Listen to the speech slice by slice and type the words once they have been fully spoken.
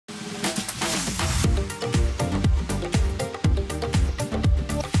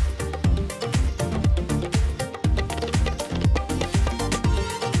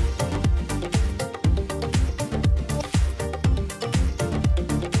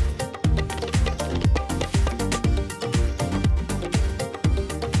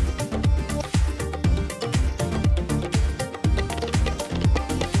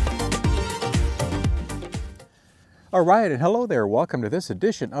All right, and hello there. Welcome to this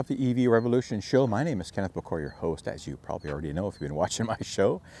edition of the EV Revolution Show. My name is Kenneth McCoy, your host, as you probably already know if you've been watching my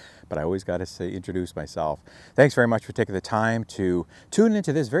show, but I always got to say, introduce myself. Thanks very much for taking the time to tune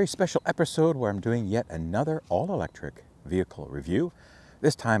into this very special episode where I'm doing yet another all-electric vehicle review.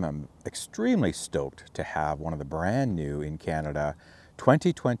 This time I'm extremely stoked to have one of the brand new in Canada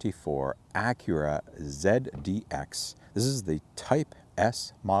 2024 ACURA ZDX. This is the Type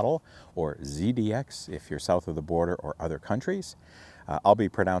S model, or ZDX if you're south of the border or other countries. I'll be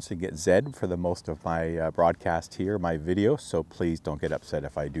pronouncing it Z for the most of my broadcast here, my video, so please don't get upset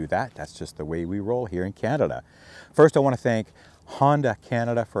if I do that. That's just the way we roll here in Canada. First, I want to thank Honda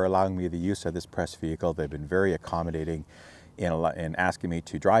Canada for allowing me the use of this press vehicle. They've been very accommodating in asking me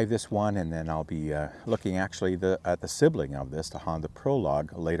to drive this one, and then I'll be looking actually at the sibling of this, the Honda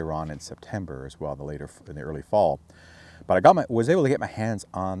Prologue, later on in September as well, in the early fall. But I was able to get my hands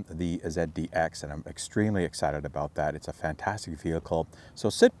on the ZDX, and I'm extremely excited about that. It's a fantastic vehicle. So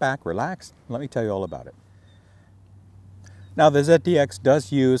sit back, relax, and let me tell you all about it. Now, the ZDX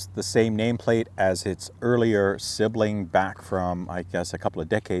does use the same nameplate as its earlier sibling back from, I guess, a couple of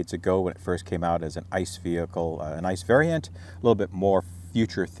decades ago when it first came out as an ICE vehicle, an ICE variant, a little bit more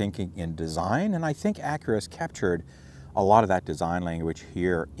future thinking in design. And I think ACURA has captured a lot of that design language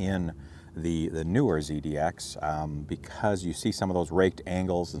here in the newer ZDX, because you see some of those raked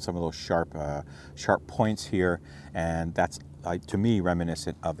angles and some of those sharp points here, and that's to me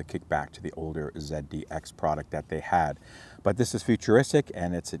reminiscent of the kickback to the older ZDX product that they had. But this is futuristic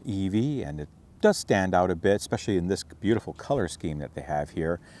and it's an EV, and it does stand out a bit, especially in this beautiful color scheme that they have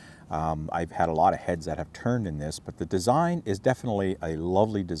here. I've had a lot of heads that have turned in this, but the design is definitely a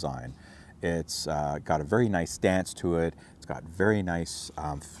lovely design. It's got a very nice stance to it. It's got very nice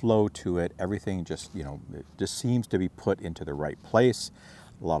flow to it. Everything just, it just seems to be put into the right place.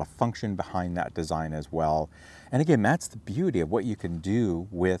 A lot of function behind that design as well. And again, that's the beauty of what you can do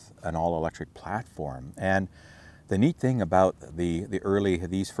with an all-electric platform. And the neat thing about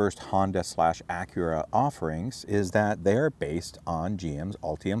these first Honda/Acura offerings is that they're based on GM's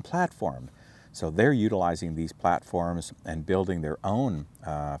Ultium platform. So they're utilizing these platforms and building their own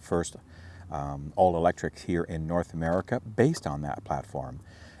first all-electric here in North America based on that platform.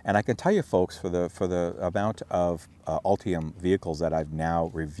 And I can tell you folks, for the amount of Ultium vehicles that I've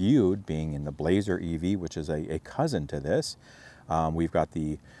now reviewed, being in the Blazer EV, which is a cousin to this, we've got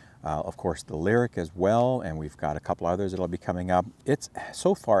of course the Lyric as well, and we've got a couple others that'll be coming up.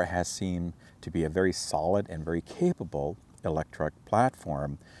 So far it has seemed to be a very solid and very capable electric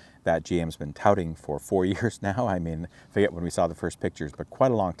platform that GM's been touting for 4 years now. I mean, forget when we saw the first pictures, but quite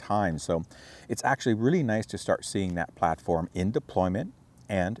a long time. So it's actually really nice to start seeing that platform in deployment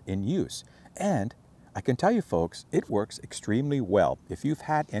and in use. And I can tell you folks, it works extremely well. If you've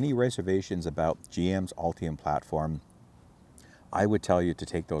had any reservations about GM's Ultium platform, I would tell you to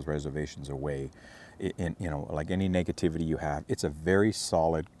take those reservations away. Like any negativity you have, it's a very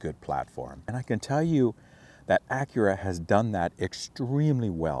solid, good platform. And I can tell you that ACURA has done that extremely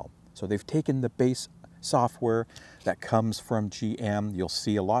well. So they've taken the base software that comes from GM. You'll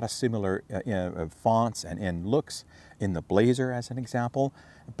see a lot of similar fonts and looks in the Blazer as an example,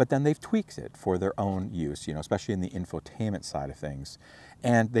 but then they've tweaked it for their own use, especially in the infotainment side of things.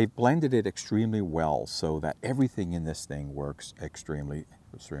 And they've blended it extremely well so that everything in this thing works extremely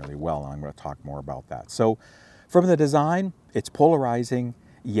well. And I'm going to talk more about that. So from the design, it's polarizing,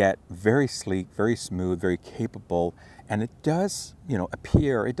 yet very sleek, very smooth, very capable, and it does,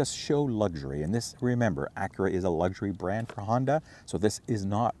 it does show luxury. And this, remember, ACURA is a luxury brand for Honda, so this is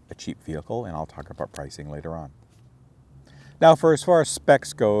not a cheap vehicle, and I'll talk about pricing later on. Now, as far as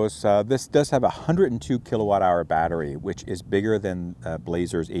specs goes, this does have a 102 kilowatt hour battery, which is bigger than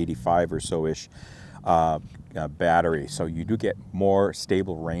Blazer's 85 or so-ish battery. So you do get more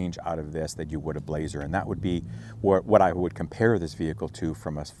stable range out of this than you would a Blazer, and that would be what I would compare this vehicle to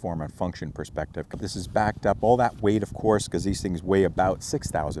from a form and function perspective. This is backed up, all that weight, of course, because these things weigh about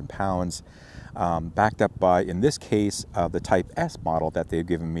 6,000 pounds, backed up by, in this case, the Type S model that they've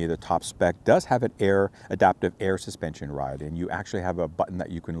given me. The top spec does have an adaptive air suspension ride, and you actually have a button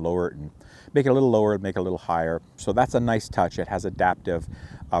that you can lower it and make it a little lower, make it a little higher. So that's a nice touch. It has adaptive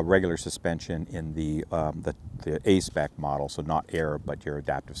regular suspension in the A-spec model, so not air, but your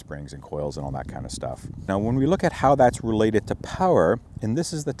adaptive springs and coils and all that kind of stuff. Now, when we look at how that's related to power, and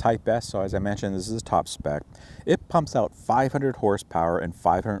this is the Type S, so as I mentioned, this is the top spec. It pumps out 500 horsepower and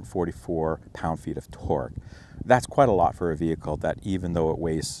 544 pound-feet of torque. That's quite a lot for a vehicle that, even though it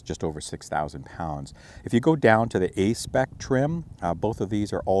weighs just over 6,000 pounds. If you go down to the A-Spec trim, both of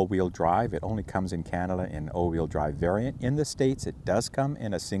these are all-wheel drive. It only comes in Canada in all-wheel drive variant. In the States, it does come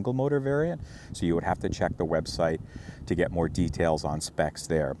in a single motor variant, so you would have to check the website to get more details on specs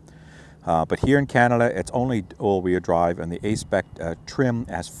there. But here in Canada, it's only all-wheel drive, and the A-Spec trim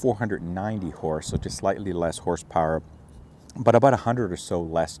has 490 horse, so just slightly less horsepower, but about 100 or so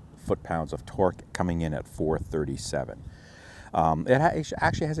less foot-pounds of torque, coming in at 437. It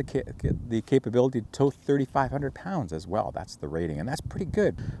actually has the capability to tow 3,500 pounds as well. That's the rating, and that's pretty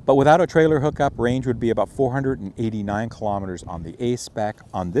good. But without a trailer hookup, range would be about 489 kilometers on the A-Spec.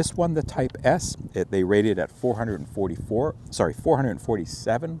 On this one, the Type S, they rated at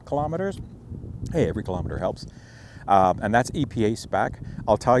 447 kilometers. Hey, every kilometer helps. And that's EPA spec.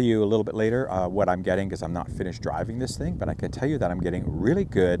 I'll tell you a little bit later what I'm getting, because I'm not finished driving this thing, but I can tell you that I'm getting really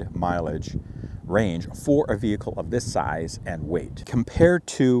good mileage range for a vehicle of this size and weight. Compared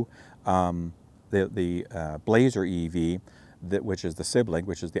to the Blazer EV, which is the sibling,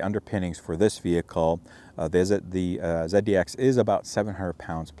 which is the underpinnings for this vehicle, the ZDX is about 700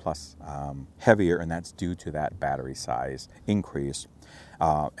 pounds plus heavier, and that's due to that battery size increase.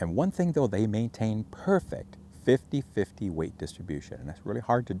 And one thing though, they maintain perfect 50-50 weight distribution, and that's really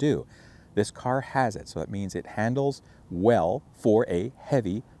hard to do. This car has it, so that means it handles well for a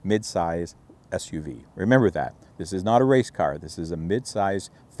heavy mid-size SUV. Remember that. This is not a race car. This is a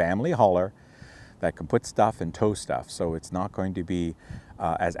mid-size family hauler that can put stuff and tow stuff, so it's not going to be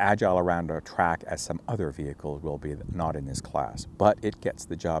as agile around a track as some other vehicles will be, not in this class. But it gets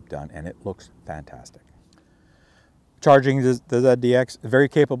the job done, and it looks fantastic. Charging the ZDX, very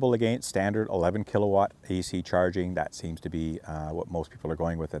capable against standard 11 kilowatt AC charging. That seems to be what most people are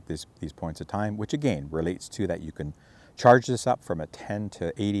going with at these points of time, which again relates to that you can charge this up from a 10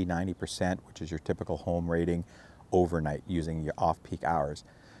 to 80, 90%, which is your typical home rating, overnight using your off-peak hours.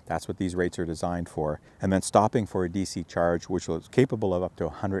 That's what these rates are designed for. And then stopping for a DC charge, which was capable of up to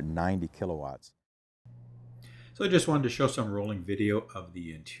 190 kilowatts. So I just wanted to show some rolling video of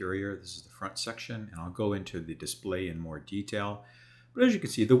the interior. This is the front section, and I'll go into the display in more detail. But as you can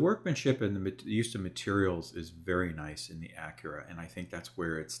see, the workmanship and the use of materials is very nice in the ACURA, and I think that's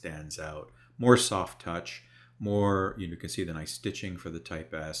where it stands out. More soft touch, more, you can see the nice stitching for the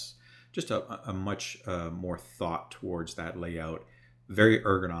Type S, just a much more thought towards that layout. Very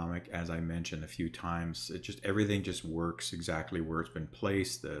ergonomic, as I mentioned a few times. Everything just works exactly where it's been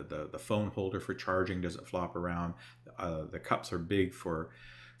placed. The phone holder for charging doesn't flop around. The cups are big for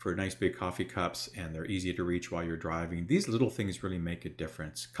nice big coffee cups, and they're easy to reach while you're driving. These little things really make a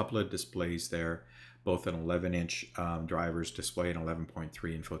difference. A couple of displays there, both an 11-inch driver's display and 11.3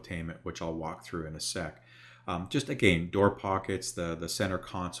 infotainment, which I'll walk through in a sec. Just again, door pockets, the center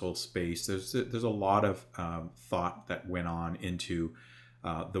console space. There's a lot of thought that went on into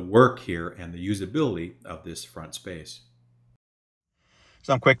the work here and the usability of this front space.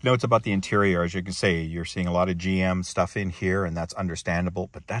 Some quick notes about the interior. As you can see, you're seeing a lot of GM stuff in here, and that's understandable,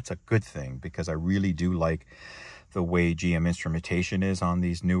 but that's a good thing, because I really do like the way GM instrumentation is on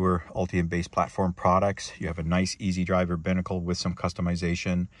these newer Ultium-based platform products. You have a nice easy driver binnacle with some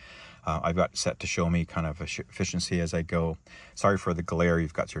customization. I've got set to show me kind of efficiency as I go. Sorry for the glare.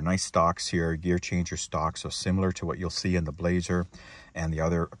 You've got your nice stocks here, gear changer stocks, so similar to what you'll see in the Blazer and the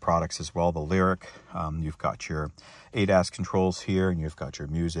other products as well, the Lyric. You've got your ADAS controls here, and you've got your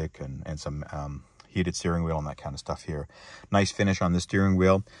music and some heated steering wheel and that kind of stuff here. Nice finish on the steering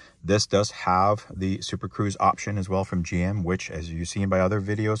wheel. This does have the Super Cruise option as well from GM, which, as you've seen by other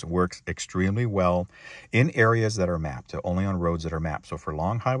videos, works extremely well in areas that are mapped, only on roads that are mapped. So for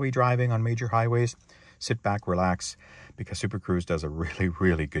long highway driving on major highways, sit back, relax, because Super Cruise does a really,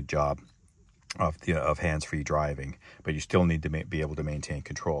 really good job of hands-free driving, but you still need to be able to maintain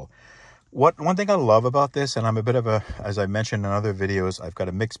control. One thing I love about this, and I'm a bit of a, as I mentioned in other videos, I've got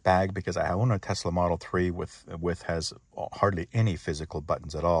a mixed bag because I own a Tesla Model 3 with has hardly any physical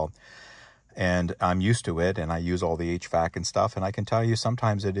buttons at all. And I'm used to it, and I use all the HVAC and stuff, and I can tell you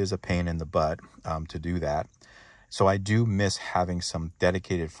sometimes it is a pain in the butt to do that. So I do miss having some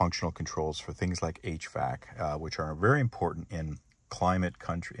dedicated functional controls for things like HVAC, which are very important in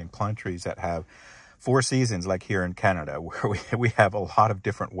countries that have 4 seasons, like here in Canada, where we have a lot of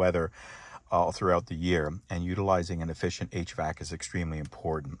different weather all throughout the year, and utilizing an efficient HVAC is extremely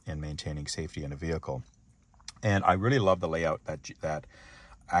important in maintaining safety in a vehicle. And I really love the layout that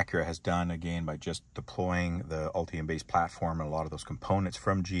ACURA has done, again, by just deploying the Ultium-based platform and a lot of those components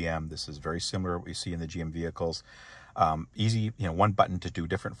from GM. This is very similar to what we see in the GM vehicles. Easy, one button to do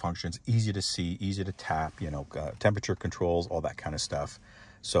different functions, easy to see, easy to tap, temperature controls, all that kind of stuff.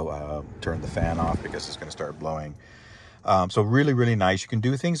 So turn the fan off because it's going to start blowing. So really, really nice. You can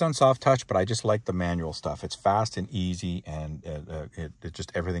do things on soft touch, but I just like the manual stuff. It's fast and easy, and it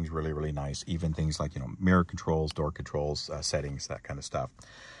just, everything's really, really nice. Even things like, you know, mirror controls, door controls, settings, that kind of stuff.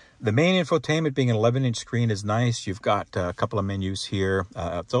 The main infotainment being an 11-inch screen is nice. You've got a couple of menus here.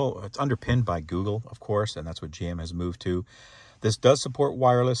 So it's underpinned by Google, of course, and that's what GM has moved to. This does support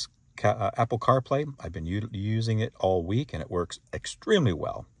wireless Apple CarPlay. I've been using it all week, and it works extremely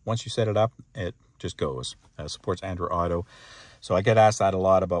well. Once you set it up, it just goes. Supports Android Auto. So I get asked that a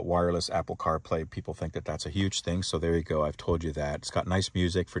lot about wireless Apple CarPlay. People think that that's a huge thing. So there you go. I've told you that. It's got nice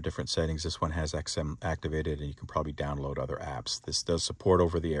music for different settings. This one has XM activated, and you can probably download other apps. This does support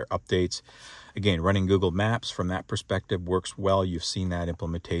over-the-air updates. Again, running Google Maps from that perspective works well. You've seen that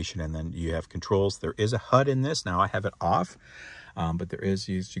implementation, and then you have controls. There is a HUD in this. Now I have it off. But there is,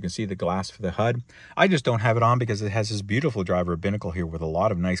 you can see the glass for the HUD. I just don't have it on because it has this beautiful driver binnacle here with a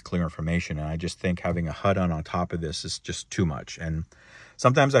lot of nice clear information. And I just think having a HUD on top of this is just too much. And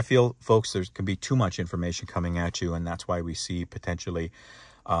sometimes I feel, folks, there can be too much information coming at you. And that's why we see potentially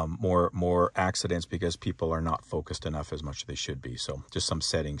more accidents, because people are not focused enough as much as they should be. So just some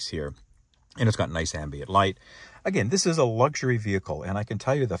settings here. And it's got nice ambient light. Again, this is a luxury vehicle, and I can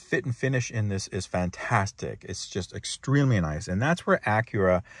tell you the fit and finish in this is fantastic. It's just extremely nice, and that's where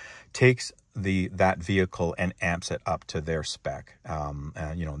ACURA takes that vehicle and amps it up to their spec.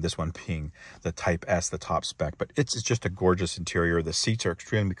 You know, this one being the Type S, the top spec, but it's just a gorgeous interior. The seats are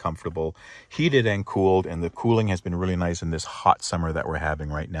extremely comfortable, heated and cooled, and the cooling has been really nice in this hot summer that we're having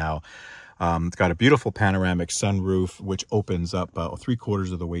right now. It's got a beautiful panoramic sunroof, which opens up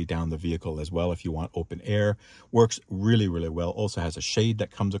 3/4 of the way down the vehicle as well if you want open air. Works really, really well. Also has a shade that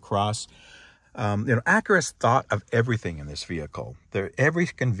comes across. You know, ACURA's thought of everything in this vehicle. Every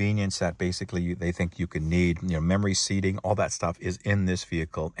convenience that basically they think you can need, you know, memory seating, all that stuff is in this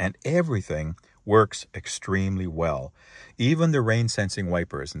vehicle, and everything works extremely well. Even the rain sensing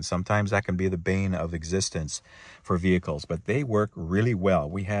wipers, and sometimes that can be the bane of existence for vehicles, but they work really well.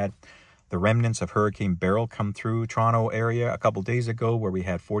 We had the remnants of Hurricane Beryl come through Toronto area a couple days ago, where we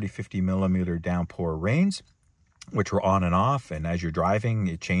had 40-50 millimeter downpour rains, which were on and off. And as you're driving,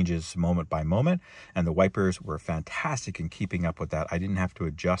 it changes moment by moment. And the wipers were fantastic in keeping up with that. I didn't have to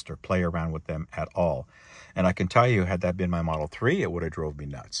adjust or play around with them at all. And I can tell you, had that been my Model 3, it would have drove me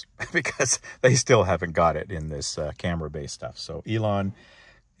nuts because they still haven't got it in this camera-based stuff. So Elon,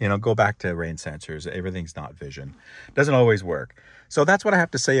 you know, go back to rain sensors. Everything's not vision. Doesn't always work. So that's what I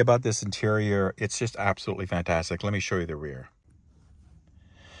have to say about this interior. It's just absolutely fantastic. Let me show you the rear.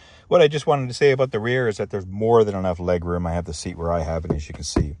 What I just wanted to say about the rear is that there's more than enough leg room. I have the seat where I have it, as you can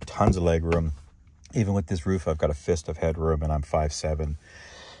see, tons of leg room. Even with this roof, I've got a fist of headroom, and I'm 5'7".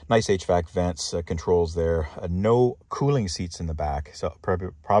 Nice HVAC vents, controls there. No cooling seats in the back. So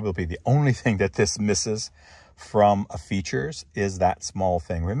probably the only thing that this misses from features is that small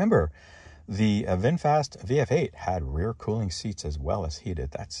thing. Remember, the VinFast VF8 had rear cooling seats as well as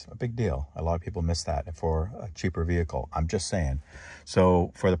heated. That's a big deal. A lot of people miss that for a cheaper vehicle. I'm just saying.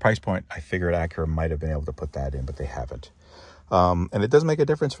 So for the price point, I figured ACURA might have been able to put that in, but they haven't. And it does make a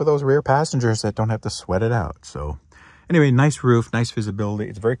difference for those rear passengers that don't have to sweat it out. So anyway, nice roof, nice visibility.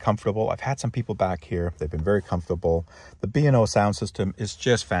 It's very comfortable. I've had some people back here. They've been very comfortable. The B&O sound system is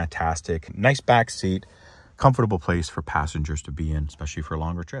just fantastic. Nice back seat, comfortable place for passengers to be in, especially for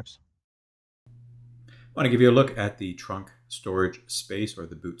longer trips. I want to give you a look at the trunk storage space, or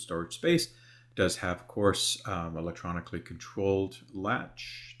the boot storage space. It does have, of course, electronically controlled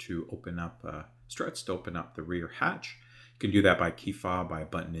latch to open up, struts to open up the rear hatch. You can do that by key fob, by a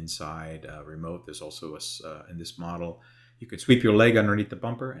button inside, remote. There's also in this model, you can sweep your leg underneath the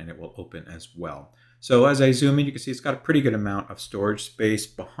bumper and it will open as well. So as I zoom in, you can see it's got a pretty good amount of storage space.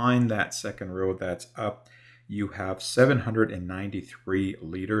 Behind that second row that's up, you have 793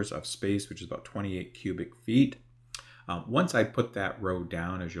 liters of space, which is about 28 cubic feet. Once I put that row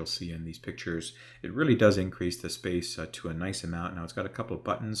down, as you'll see in these pictures, it really does increase the space to a nice amount. Now it's got a couple of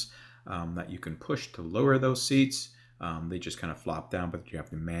buttons that you can push to lower those seats. They just kind of flop down, but you have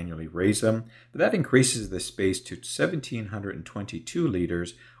to manually raise them. But that increases the space to 1,722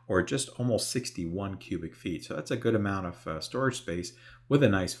 liters, or just almost 61 cubic feet. So that's a good amount of storage space with a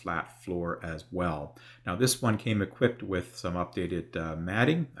nice flat floor as well. Now this one came equipped with some updated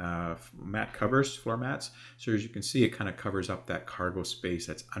matting, mat covers, floor mats. So as you can see, it kind of covers up that cargo space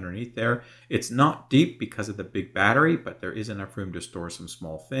that's underneath there. It's not deep because of the big battery, but there is enough room to store some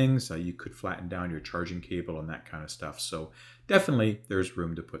small things. You could flatten down your charging cable and that kind of stuff. So definitely there's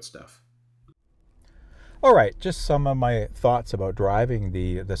room to put stuff. All right, just some of my thoughts about driving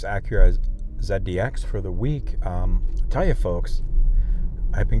this ACURA ZDX for the week. I tell you folks,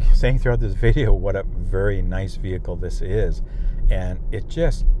 I've been saying throughout this video what a very nice vehicle this is, and it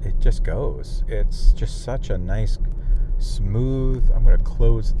just goes. It's just such a nice, smooth. I'm going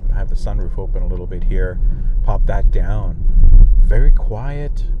to have the sunroof open a little bit here, pop that down. Very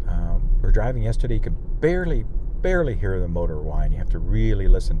quiet. We were driving yesterday. You could barely hear the motor whine. You have to really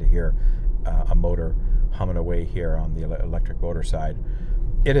listen to hear a motor humming away here on the electric motor side.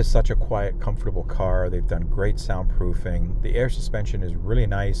 It is such a quiet, comfortable car. They've done great soundproofing. The air suspension is really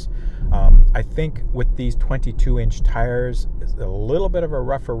nice. I think with these 22-inch tires, it's a little bit of a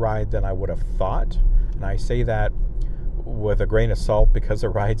rougher ride than I would have thought. And I say that with a grain of salt because the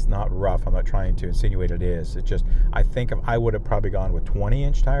ride's not rough. I'm not trying to insinuate it is. It's just, I think if I would have probably gone with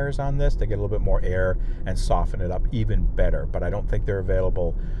 20-inch tires on this to get a little bit more air and soften it up even better. But I don't think they're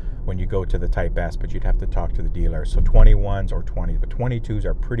available when you go to the Type S, but you'd have to talk to the dealer. So 21s or 20s, but 22s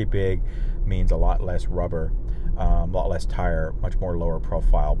are pretty big, means a lot less rubber, a lot less tire, much more lower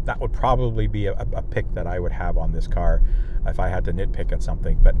profile. That would probably be a pick that I would have on this car if I had to nitpick at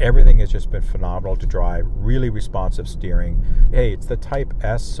something. But everything has just been phenomenal to drive, really responsive steering. Hey, it's the Type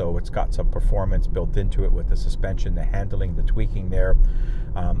S, so it's got some performance built into it with the suspension, the handling, the tweaking there.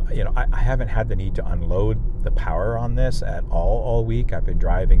 You know, I haven't had the need to unload the power on this at all week. I've been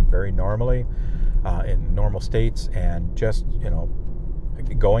driving very normally in normal states and just, you know,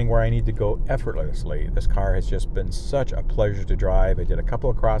 going where I need to go effortlessly. This car has just been such a pleasure to drive. I did a couple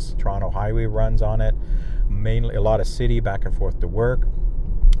across Toronto highway runs on it, mainly a lot of city back and forth to work.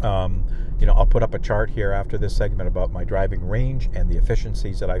 You know, I'll put up a chart here after this segment about my driving range and the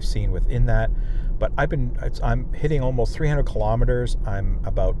efficiencies that I've seen within that. But I'm hitting almost 300 kilometers. I'm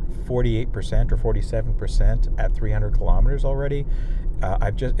about 48% or 47% at 300 kilometers already.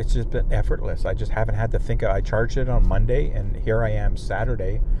 It's just been effortless. I just haven't had to think. I charged it on Monday, and here I am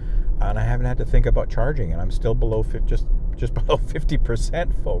Saturday, and I haven't had to think about charging, and I'm still below just below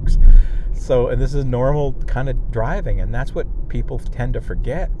 50%, folks. So, and this is normal kind of driving, and that's what people tend to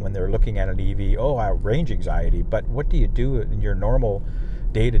forget when they're looking at an EV. Oh, I have range anxiety, but what do you do in your normal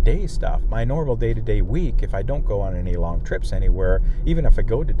day-to-day stuff? My normal day-to-day week, if I don't go on any long trips anywhere, even if I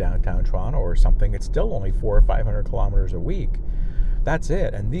go to downtown Toronto or something, it's still only 400 or 500 kilometers a week. That's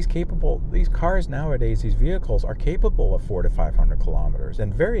it. And these cars nowadays, these vehicles are capable of 400 to 500 kilometers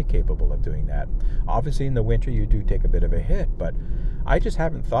and very capable of doing that. Obviously in the winter you do take a bit of a hit, but I just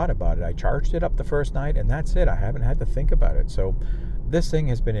haven't thought about it. I charged it up the first night and that's it. I haven't had to think about it. So this thing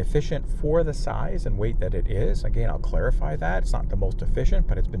has been efficient for the size and weight that it is. Again, I'll clarify that. It's not the most efficient,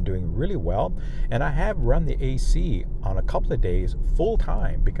 but it's been doing really well. And I have run the AC on a couple of days full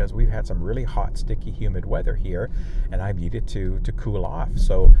time because we've had some really hot, sticky, humid weather here, and I've needed to cool off.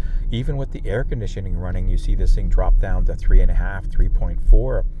 So even with the air conditioning running, you see this thing drop down to 3.5,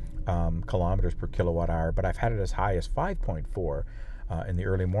 3.4 kilometers per kilowatt hour, but I've had it as high as 5.4. In the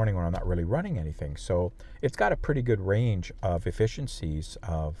early morning when I'm not really running anything. So it's got a pretty good range of efficiencies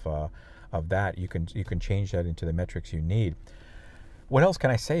of that. You can change that into the metrics you need. What else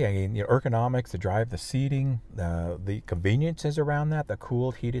can I say? I mean, ergonomics, the drive, the seating, the conveniences around that, the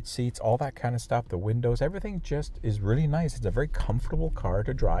cooled, heated seats, all that kind of stuff, the windows, everything just is really nice. It's a very comfortable car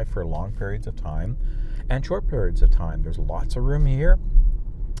to drive for long periods of time and short periods of time. There's lots of room here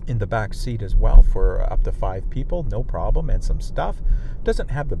in the back seat as well for up to 5 people, no problem, and some stuff.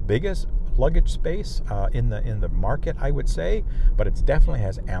 Doesn't have the biggest luggage space in the market, I would say, but it definitely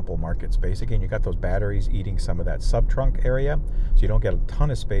has ample market space. Again, you got those batteries eating some of that sub-trunk area, so you don't get a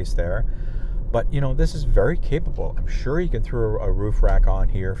ton of space there. But, you know, this is very capable. I'm sure you can throw a roof rack on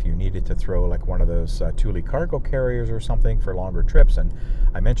here if you needed to throw like one of those Thule cargo carriers or something for longer trips. And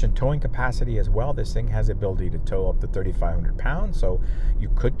I mentioned towing capacity as well. This thing has the ability to tow up to 3,500 pounds. So you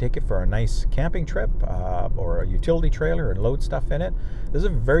could take it for a nice camping trip or a utility trailer and load stuff in it. This is a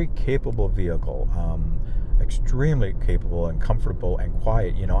very capable vehicle. Extremely capable and comfortable and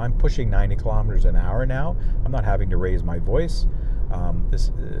quiet. You know, I'm pushing 90 kilometers an hour now. I'm not having to raise my voice.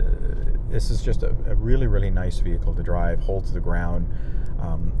 This is just a really, really nice vehicle to drive, holds the ground.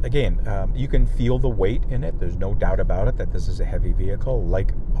 Again, you can feel the weight in it. There's no doubt about it that this is a heavy vehicle,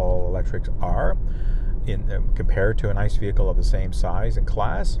 like all electrics are, compared to an ICE vehicle of the same size and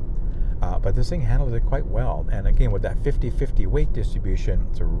class. But this thing handles it quite well. And again, with that 50-50 weight distribution,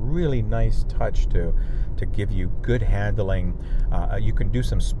 it's a really nice touch to give you good handling. You can do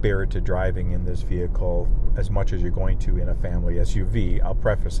some spirited driving in this vehicle as much as you're going to in a family SUV. I'll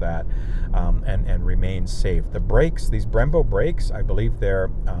preface that, and remain safe. The brakes, these Brembo brakes, I believe they're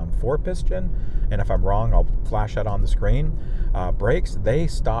 4-piston, and if I'm wrong, I'll flash that on the screen. brakes, they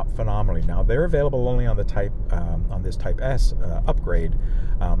stop phenomenally. Now they're available only on the Type on this Type S upgrade,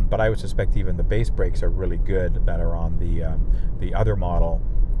 but I would suspect even the base brakes are really good that are on the other model.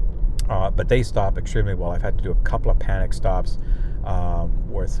 But they stop extremely well. I've had to do a couple of panic stops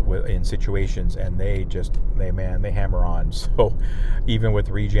in situations, and they hammer on. So even with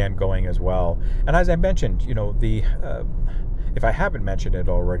regen going as well. And as I mentioned, you know, if I haven't mentioned it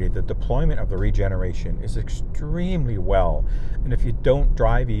already, the deployment of the regeneration is extremely well. And if you don't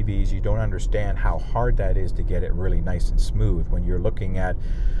drive EVs, you don't understand how hard that is to get it really nice and smooth when you're looking at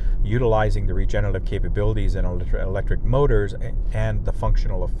utilizing the regenerative capabilities in electric motors and the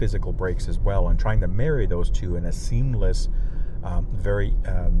functional of physical brakes as well, and trying to marry those two in a seamless, very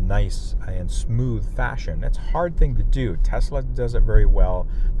nice and smooth fashion. That's a hard thing to do. Tesla does it very well.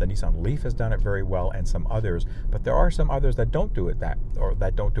 The Nissan Leaf has done it very well, and some others. But there are some others that don't do it that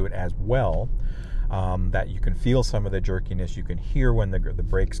don't do it as well. That you can feel some of the jerkiness. You can hear when the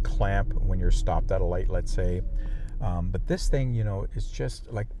brakes clamp when you're stopped at a light, let's say. But this thing, you know, is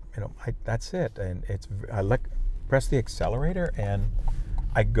just like, you know, that's it. And I press the accelerator, and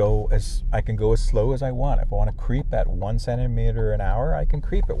I can go as slow as I want. If I want to creep at 1 centimeter an hour, I can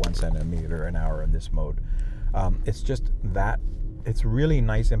creep at 1 centimeter an hour in this mode. It's just that it's really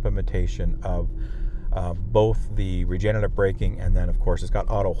nice implementation of both the regenerative braking, and then of course it's got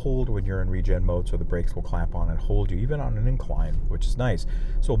auto hold when you're in regen mode, so the brakes will clamp on and hold you even on an incline, which is nice.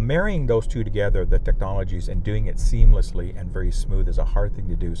 So marrying those two together, the technologies, and doing it seamlessly and very smooth is a hard thing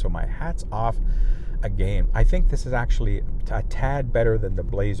to do. So my hat's off again. I think this is actually a tad better than the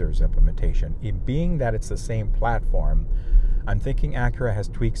Blazer's implementation. In being that it's the same platform, I'm thinking ACURA has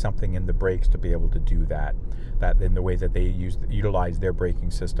tweaked something in the brakes to be able to do that in the way that they utilize their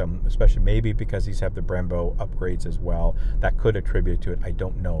braking system, especially maybe because these have the Brembo upgrades as well. That could attribute to it, I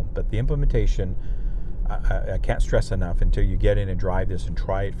don't know. But the implementation, I can't stress enough until you get in and drive this and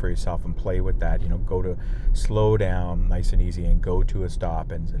try it for yourself and play with that. You know, go to slow down nice and easy and go to a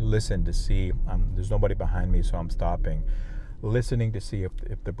stop and listen to see. There's nobody behind me, so I'm stopping. Listening to see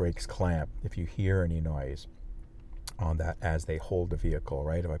if the brakes clamp, if you hear any noise on that as they hold the vehicle,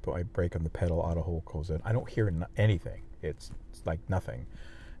 right? If I put my brake on the pedal, auto hold goes in. I don't hear anything. It's like nothing.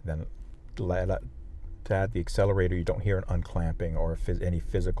 Then to add the accelerator, you don't hear an unclamping or any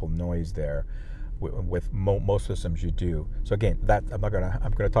physical noise there. With most systems you do. So again, that I'm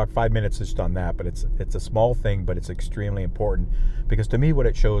gonna talk 5 minutes just on that, but it's a small thing, but it's extremely important, because to me what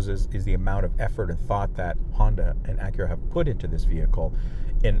it shows is the amount of effort and thought that Honda and ACURA have put into this vehicle,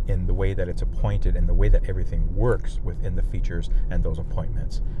 in the way that it's appointed and the way that everything works within the features and those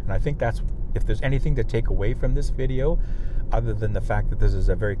appointments. And I think that's, if there's anything to take away from this video, other than the fact that this is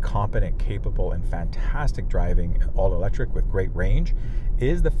a very competent, capable, and fantastic driving all-electric with great range,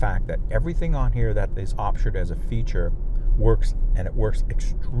 is the fact that everything on here that is optioned as a feature works, and it works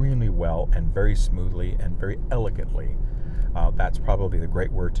extremely well and very smoothly and very elegantly. That's probably the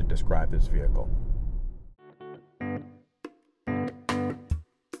great word to describe this vehicle.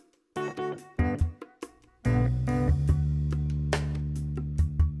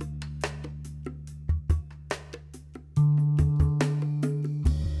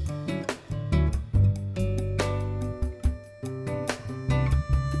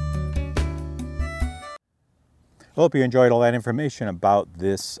 I hope you enjoyed all that information about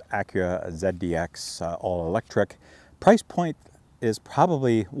this ACURA ZDX all-electric. Price point is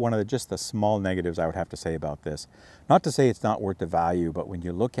probably one of just the small negatives I would have to say about this. Not to say it's not worth the value, but when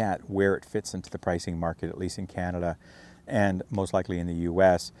you look at where it fits into the pricing market, at least in Canada and most likely in the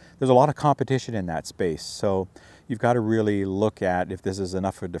US, there's a lot of competition in that space. So you've got to really look at if this is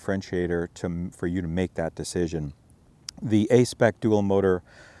enough of a differentiator for you to make that decision. The A-Spec dual motor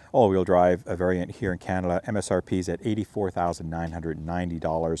all-wheel drive variant here in Canada, MSRP is at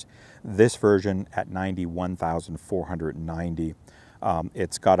 $84,990. This version at $91,490.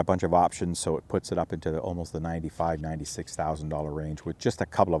 It's got a bunch of options, so it puts it up into almost the $95,000, $96,000 range with just a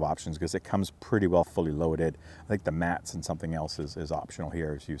couple of options, because it comes pretty well fully loaded. I think the mats and something else is optional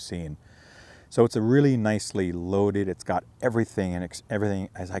here, as you've seen. So it's a really nicely loaded. It's got everything, and everything.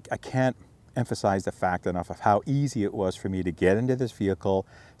 As I can't emphasize the fact enough of how easy it was for me to get into this vehicle,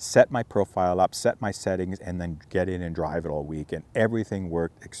 set my profile up, set my settings, and then get in and drive it all week. And everything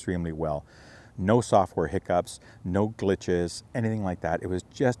worked extremely well. No software hiccups, no glitches, anything like that. It was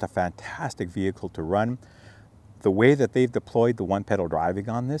just a fantastic vehicle to run. The way that they've deployed the one-pedal driving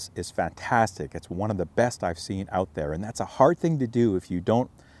on this is fantastic. It's one of the best I've seen out there. And that's a hard thing to do if you don't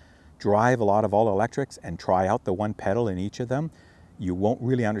drive a lot of all-electrics and try out the one pedal in each of them. you won't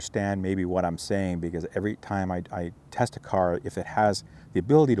really understand maybe what I'm saying, because every time I test a car, if it has the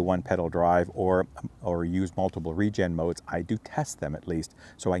ability to one pedal drive or use multiple regen modes, I do test them at least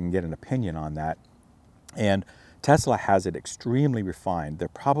so I can get an opinion on that. And Tesla has it extremely refined. They're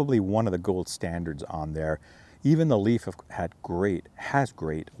probably one of the gold standards on there. Even the Leaf has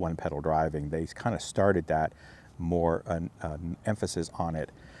great one pedal driving. They kind of started that more emphasis on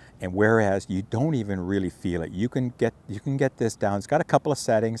it. And whereas you don't even really feel it, you can get this down. It's got a couple of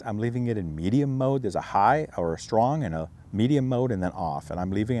settings. I'm leaving it in medium mode. There's a high or a strong and a medium mode and then off. And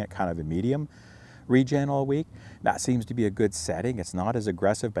I'm leaving it kind of in medium regen all week. That seems to be a good setting. It's not as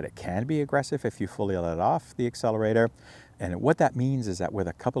aggressive, but it can be aggressive if you fully let off the accelerator. And what that means is that with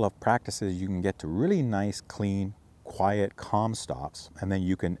a couple of practices, you can get to really nice, clean, quiet, calm stops, and then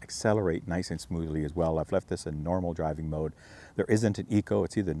you can accelerate nice and smoothly as well. I've left this in normal driving mode. There isn't an eco,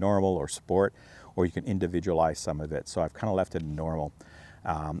 it's either normal or sport, or you can individualize some of it. So I've kind of left it in normal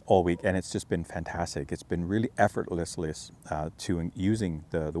all week, and it's just been fantastic. It's been really effortless to using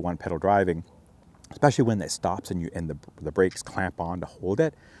the one pedal driving, especially when it stops and the brakes clamp on to hold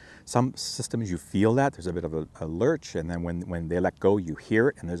it. Some systems you feel that, there's a bit of a lurch, and then when they let go you hear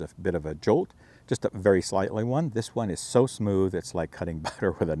it and there's a bit of a jolt. Just a very slightly one. This one is so smooth, it's like cutting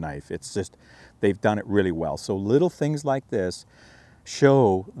butter with a knife. It's just, they've done it really well. So little things like this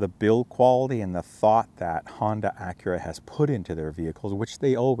show the build quality and the thought that Honda Acura has put into their vehicles, which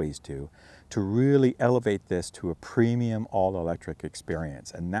they always do, to really elevate this to a premium all-electric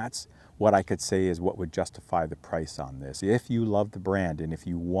experience. And that's what I could say is what would justify the price on this. If you love the brand and if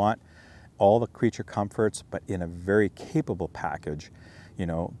you want all the creature comforts, but in a very capable package, you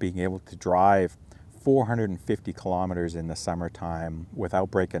know, being able to drive 450 kilometers in the summertime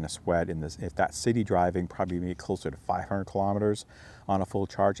without breaking a sweat. If that's city driving, probably maybe closer to 500 kilometers on a full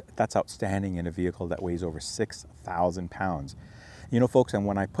charge. That's outstanding in a vehicle that weighs over 6,000 pounds. You know, folks, and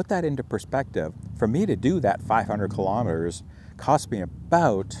when I put that into perspective, for me to do that 500 kilometers cost me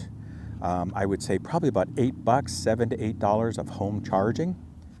about, I would say probably about $8, $7 to $8 of home charging,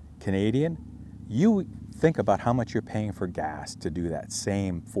 Canadian. You think about how much you're paying for gas to do that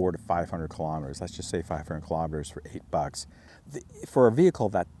same 400 to 500 kilometers. Let's just say 500 kilometers for $8. For a vehicle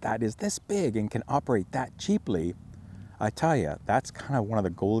that is this big and can operate that cheaply, I tell you, that's kind of one of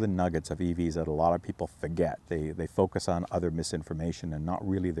the golden nuggets of EVs that a lot of people forget. They focus on other misinformation and not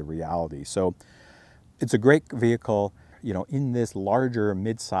really the reality. So it's a great vehicle. You know, in this larger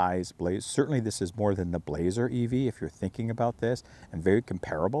mid-size Blazer, certainly this is more than the Blazer EV if you're thinking about this, and very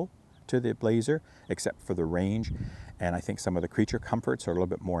comparable to the Blazer, except for the range. And I think some of the creature comforts are a little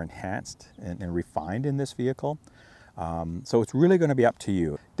bit more enhanced and refined in this vehicle. So it's really going to be up to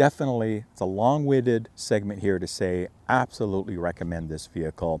you. Definitely, it's a long-winded segment here to say absolutely recommend this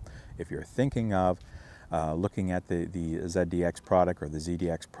vehicle. If you're thinking of looking at the ZDX product or the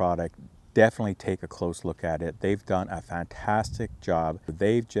ZDX product, definitely take a close look at it. They've done a fantastic job.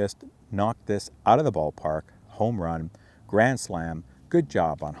 They've just knocked this out of the ballpark, home run, grand slam. Good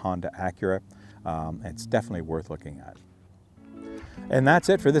job on Honda Acura. It's definitely worth looking at. And that's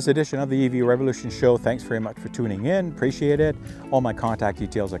it for this edition of the EV Revolution Show. Thanks very much for tuning in. Appreciate it. All my contact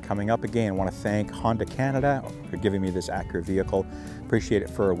details are coming up again. I want to thank Honda Canada for giving me this Acura vehicle. Appreciate it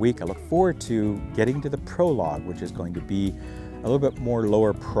for a week. I look forward to getting to the Prologue, which is going to be a little bit more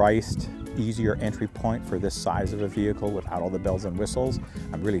lower priced, easier entry point for this size of a vehicle without all the bells and whistles.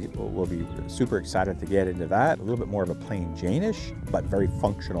 We'll be super excited to get into that. A little bit more of a plain Jane-ish, but very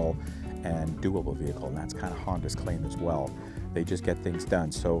functional and doable vehicle. And that's kind of Honda's claim as well. They just get things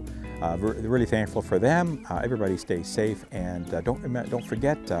done. So we're really thankful for them. Everybody stay safe, and don't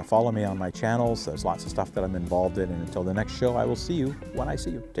forget, follow me on my channels. There's lots of stuff that I'm involved in. And until the next show, I will see you when I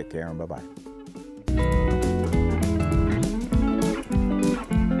see you. Take care and bye-bye.